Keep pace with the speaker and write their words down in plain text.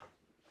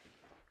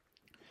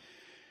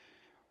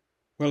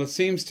Well, it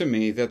seems to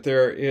me that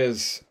there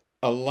is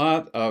a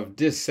lot of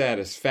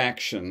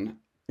dissatisfaction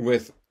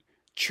with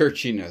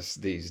churchiness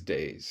these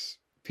days.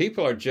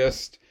 People are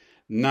just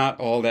not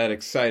all that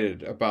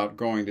excited about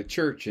going to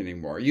church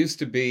anymore. It used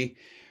to be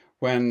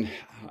when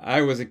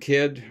I was a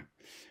kid,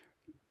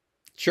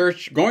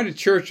 going to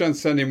church on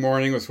Sunday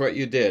morning was what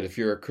you did if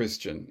you're a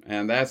Christian,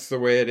 and that's the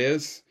way it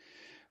is.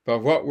 But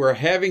what we're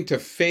having to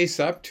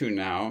face up to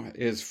now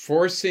is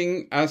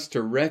forcing us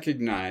to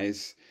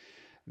recognize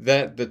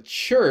that the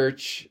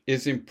church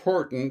is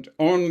important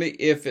only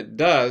if it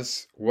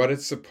does what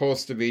it's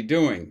supposed to be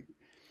doing.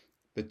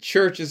 The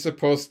church is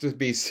supposed to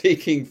be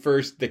seeking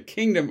first the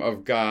kingdom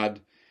of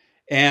God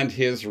and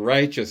his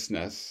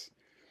righteousness,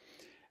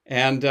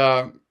 and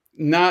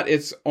not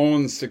its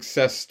own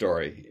success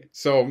story.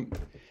 So,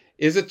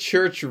 is a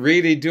church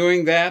really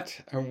doing that?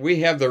 We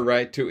have the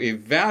right to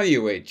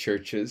evaluate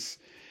churches,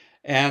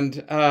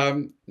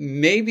 and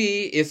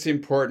maybe it's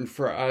important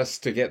for us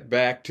to get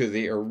back to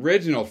the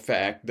original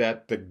fact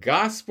that the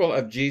gospel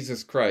of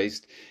Jesus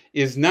Christ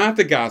is not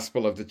the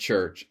gospel of the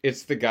church.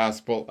 It's the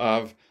gospel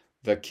of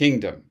the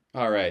kingdom.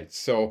 All right,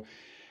 so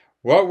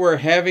what we're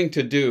having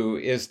to do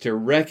is to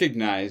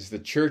recognize the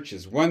church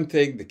is one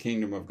thing, the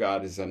kingdom of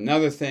God is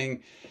another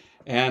thing,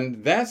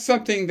 and that's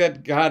something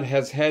that God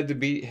has had to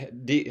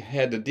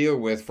deal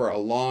with for a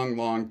long,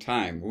 long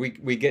time.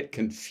 We get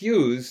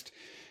confused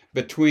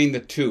between the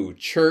two,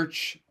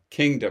 church,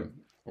 kingdom.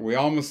 We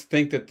almost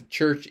think that the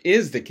church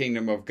is the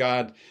kingdom of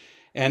God,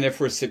 and if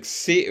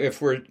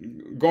we're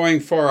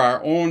going for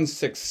our own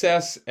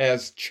success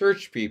as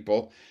church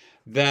people,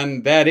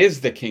 then that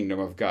is the kingdom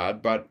of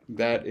God, but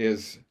that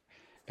is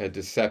a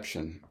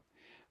deception.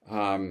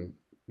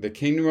 The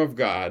kingdom of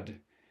God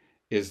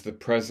is the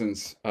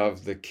presence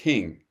of the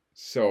King.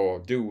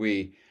 So do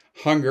we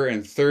hunger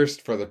and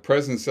thirst for the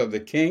presence of the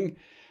King?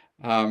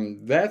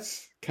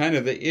 That's kind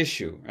of the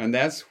issue. And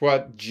that's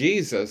what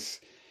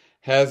Jesus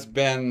has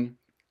been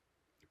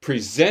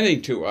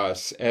presenting to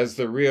us as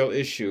the real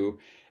issue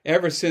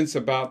ever since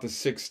about the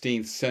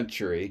 16th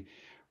century,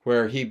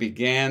 where he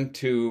began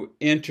to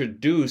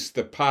introduce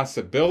the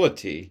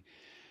possibility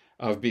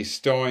of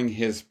bestowing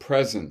his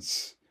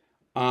presence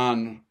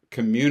on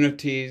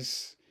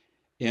communities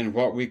in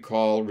what we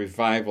call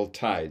revival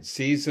tides,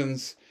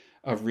 seasons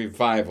of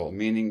revival,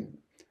 meaning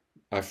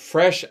a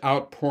fresh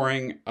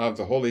outpouring of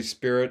the Holy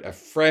Spirit, a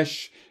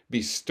fresh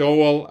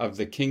bestowal of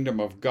the kingdom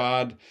of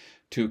God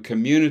to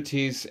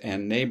communities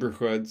and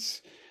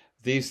neighborhoods.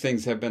 These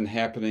things have been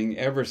happening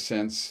ever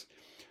since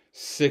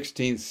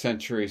 16th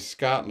century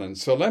Scotland.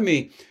 So let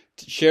me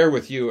share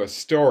with you a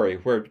story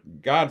where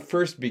God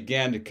first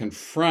began to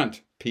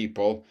confront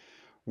people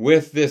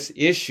with this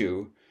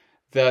issue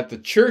that the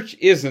church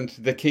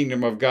isn't the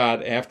kingdom of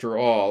God after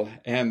all,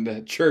 and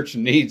the church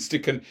needs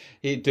to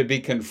be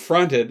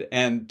confronted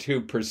and to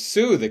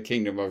pursue the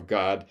kingdom of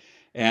God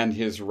and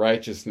his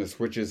righteousness,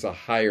 which is a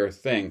higher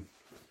thing.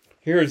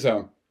 Here's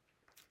a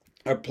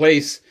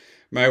place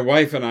my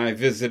wife and I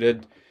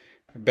visited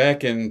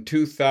back in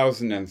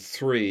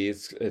 2003.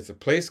 It's a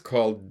place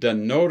called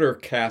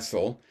Dunnottar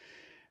Castle,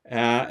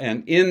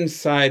 and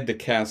inside the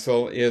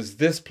castle is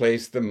this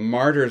place, the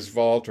Martyr's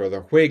Vault or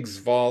the Whig's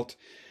Vault.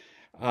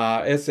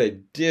 It's a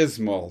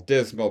dismal,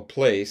 dismal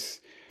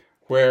place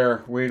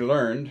where we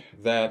learned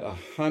that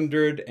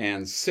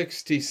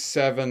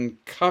 167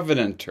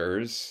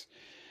 Covenanters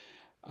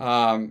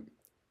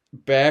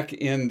back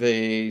in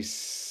the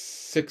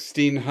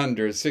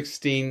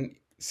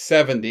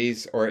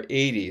 1670s or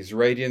 80s,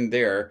 right in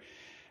there,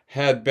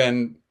 had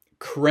been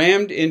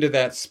crammed into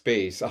that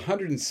space.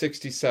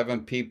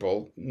 167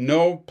 people,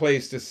 no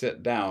place to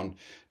sit down,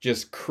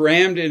 just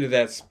crammed into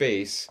that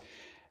space,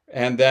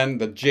 and then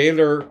the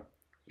jailer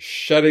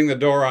shutting the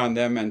door on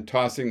them and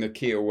tossing the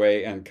key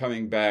away and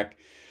coming back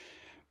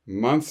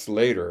months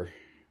later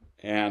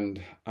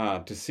and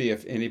to see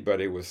if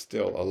anybody was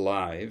still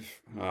alive.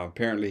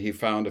 Apparently he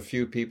found a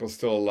few people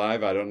still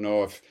alive. I don't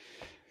know if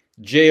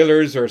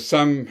jailers or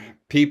some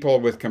people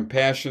with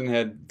compassion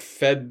had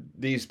fed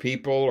these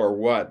people or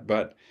what,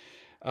 but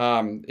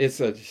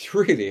it's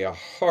really a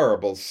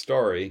horrible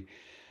story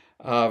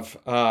of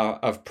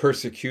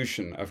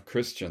persecution of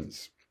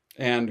Christians.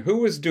 And who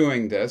was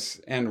doing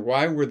this, and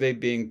why were they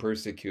being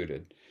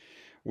persecuted?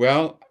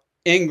 Well,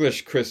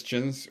 English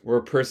Christians were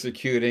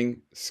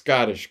persecuting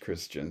Scottish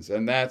Christians,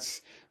 and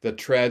that's the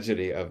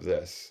tragedy of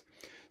this.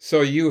 So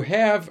you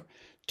have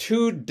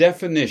two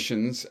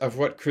definitions of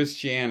what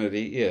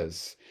Christianity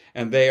is,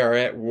 and they are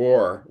at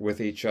war with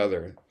each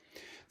other.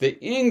 The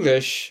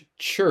English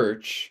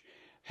church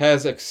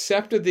has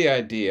accepted the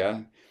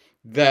idea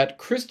that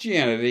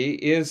Christianity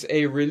is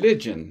a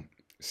religion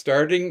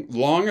starting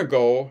long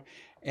ago,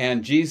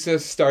 and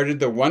Jesus started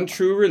the one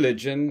true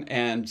religion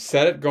and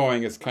set it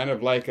going. It's kind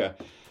of like a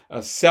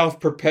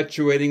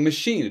self-perpetuating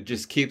machine. It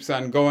just keeps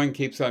on going,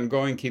 keeps on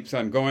going, keeps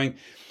on going,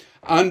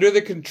 under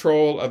the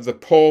control of the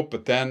Pope.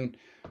 But then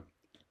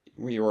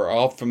we were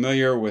all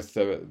familiar with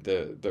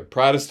the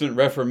Protestant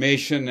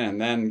Reformation,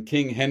 and then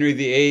King Henry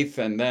VIII,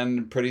 and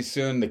then pretty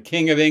soon the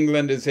King of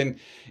England is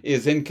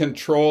in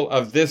control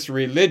of this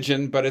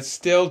religion, but it's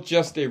still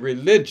just a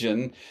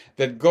religion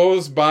that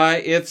goes by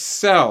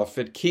itself.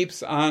 It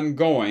keeps on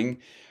going,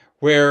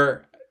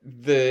 where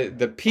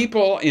the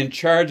people in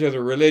charge of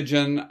the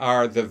religion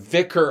are the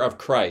vicar of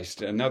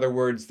Christ. In other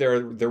words, they're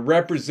the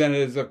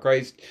representatives of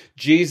Christ.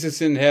 Jesus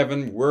in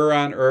heaven, we're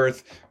on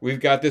earth. We've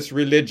got this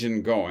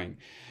religion going.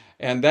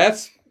 And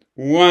that's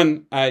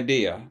one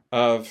idea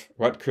of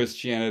what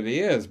Christianity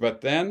is.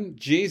 But then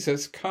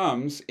Jesus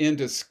comes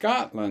into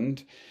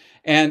Scotland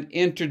and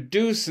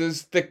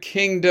introduces the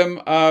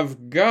kingdom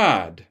of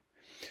God.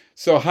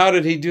 So how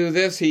did he do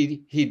this? He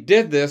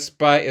did this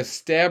by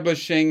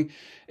establishing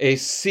a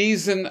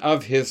season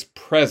of his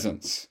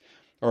presence,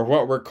 or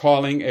what we're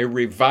calling a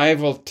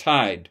revival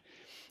tide.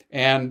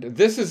 And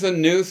this is a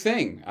new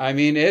thing. I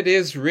mean, it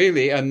is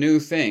really a new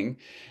thing.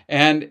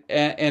 And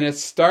it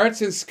starts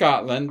in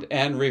Scotland,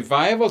 and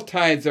revival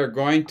tides are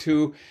going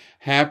to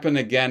happen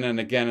again and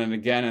again and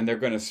again, and they're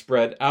going to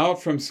spread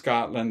out from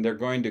Scotland. They're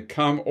going to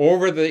come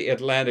over the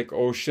Atlantic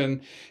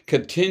Ocean,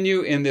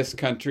 continue in this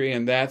country,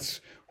 and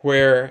that's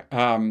where,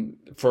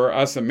 for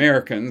us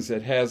Americans,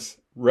 it has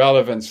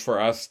relevance for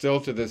us still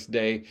to this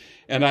day,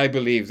 and I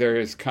believe there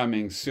is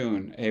coming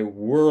soon a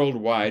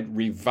worldwide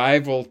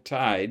revival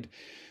tide.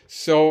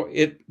 So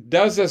it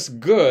does us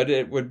good.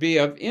 It would be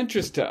of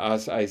interest to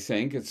us, I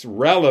think. It's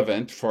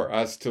relevant for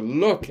us to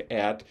look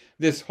at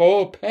this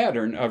whole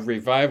pattern of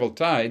revival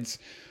tides,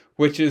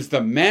 which is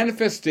the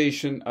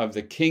manifestation of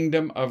the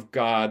kingdom of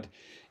God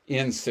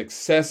in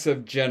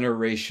successive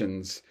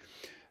generations.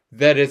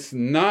 That it's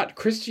not,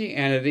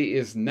 Christianity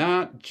is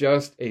not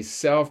just a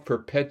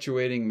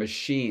self-perpetuating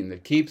machine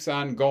that keeps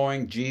on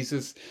going.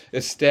 Jesus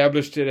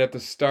established it at the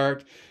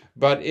start,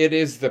 but it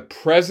is the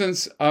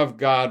presence of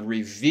God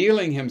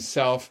revealing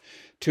himself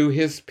to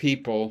his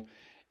people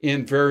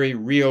in very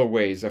real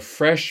ways, a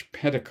fresh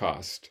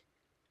Pentecost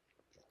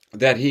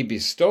that he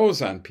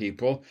bestows on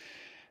people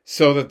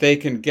so that they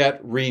can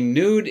get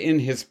renewed in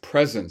his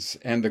presence,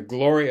 and the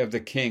glory of the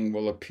King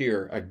will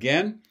appear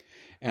again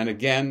and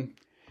again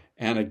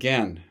and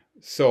again.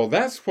 So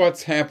that's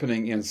what's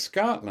happening in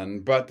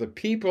Scotland, but the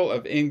people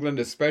of England,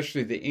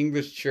 especially the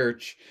English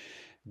church,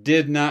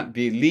 did not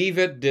believe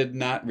it, did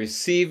not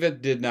receive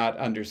it, did not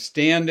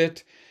understand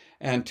it,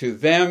 and to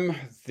them,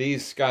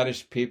 these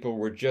Scottish people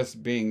were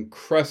just being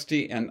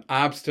crusty and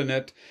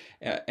obstinate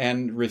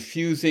and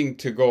refusing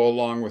to go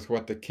along with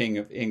what the King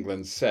of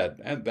England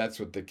said. And that's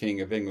what the King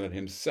of England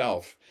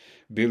himself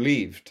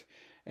believed.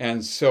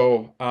 And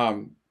so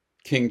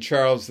King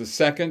Charles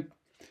II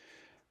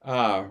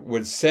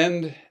would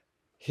send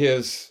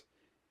his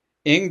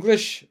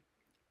English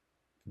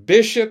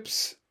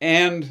bishops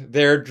and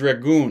their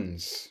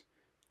dragoons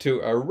to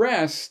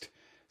arrest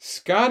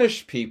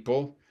Scottish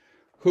people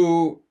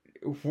who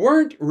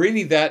weren't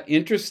really that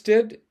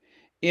interested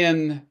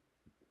in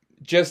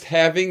just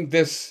having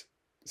this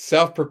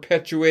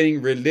self-perpetuating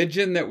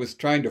religion that was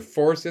trying to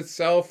force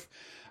itself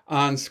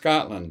on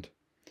Scotland.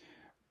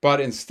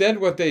 But instead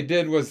what they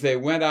did was they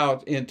went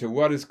out into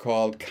what is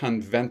called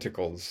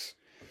conventicles.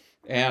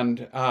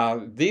 And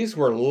these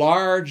were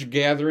large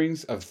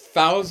gatherings of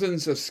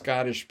thousands of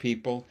Scottish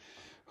people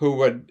who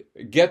would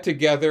get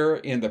together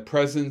in the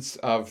presence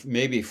of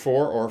maybe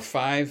 4 or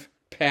 5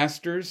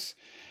 pastors.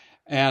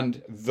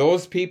 And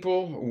those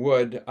people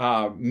would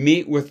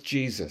meet with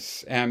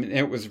Jesus. And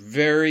it was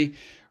very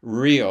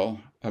real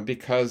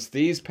because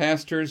these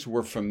pastors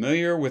were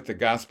familiar with the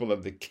gospel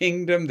of the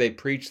kingdom. They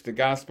preached the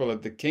gospel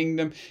of the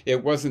kingdom.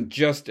 It wasn't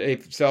just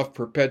a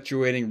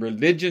self-perpetuating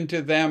religion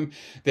to them.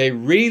 They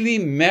really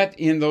met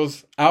in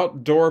those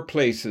outdoor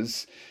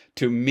places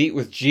to meet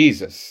with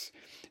Jesus.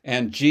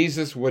 And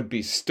Jesus would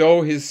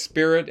bestow his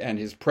spirit and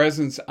his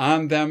presence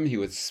on them. He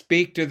would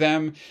speak to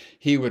them.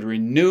 He would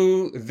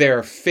renew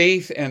their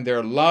faith and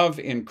their love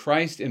in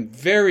Christ in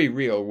very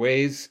real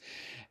ways.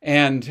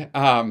 And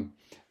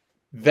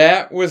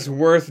that was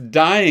worth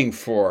dying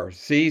for.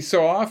 See,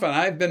 so often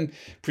I've been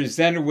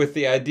presented with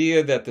the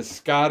idea that the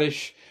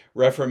Scottish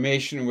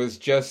Reformation was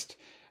just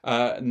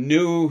a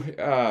new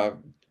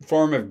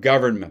form of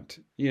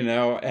government, you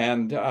know,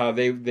 and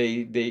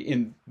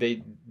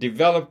they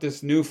developed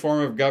this new form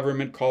of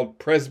government called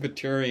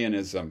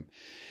Presbyterianism,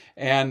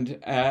 and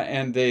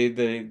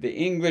the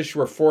English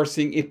were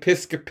forcing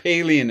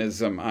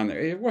Episcopalianism on it.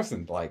 It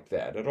wasn't like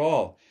that at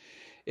all.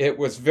 It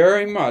was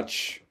very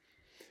much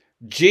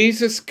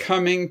Jesus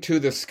coming to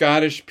the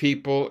Scottish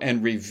people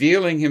and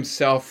revealing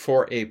himself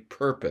for a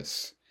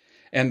purpose.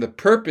 And the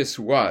purpose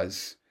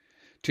was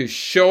to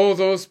show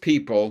those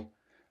people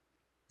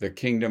the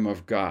kingdom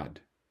of God.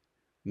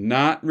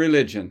 Not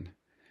religion,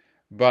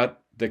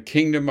 but the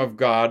kingdom of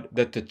God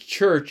that the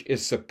church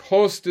is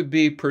supposed to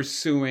be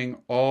pursuing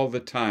all the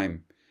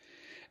time.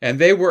 And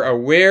they were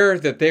aware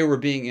that they were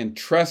being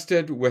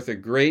entrusted with a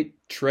great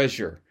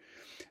treasure.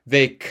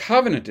 They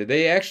covenanted.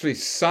 They actually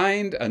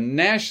signed a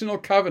national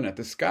covenant.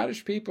 The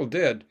Scottish people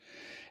did.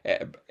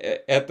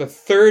 At the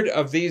third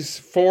of these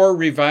 4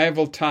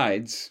 revival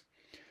tides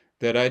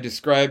that I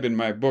describe in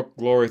my book,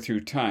 Glory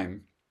Through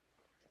Time,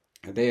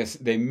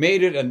 they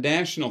made it a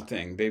national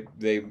thing.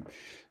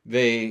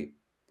 They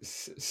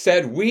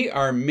said, we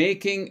are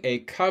making a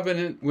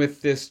covenant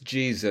with this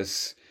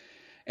Jesus,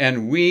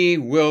 and we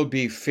will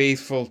be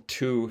faithful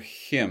to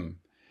him.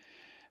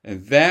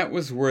 And that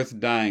was worth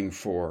dying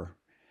for.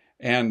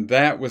 And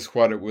that was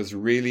what it was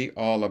really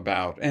all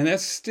about. And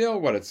that's still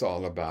what it's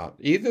all about.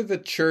 Either the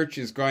church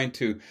is going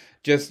to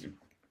just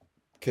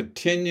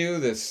continue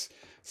this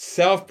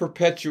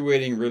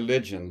self-perpetuating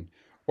religion,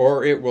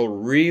 or it will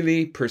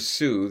really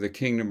pursue the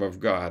kingdom of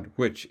God,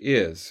 which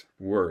is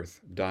worth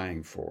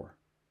dying for.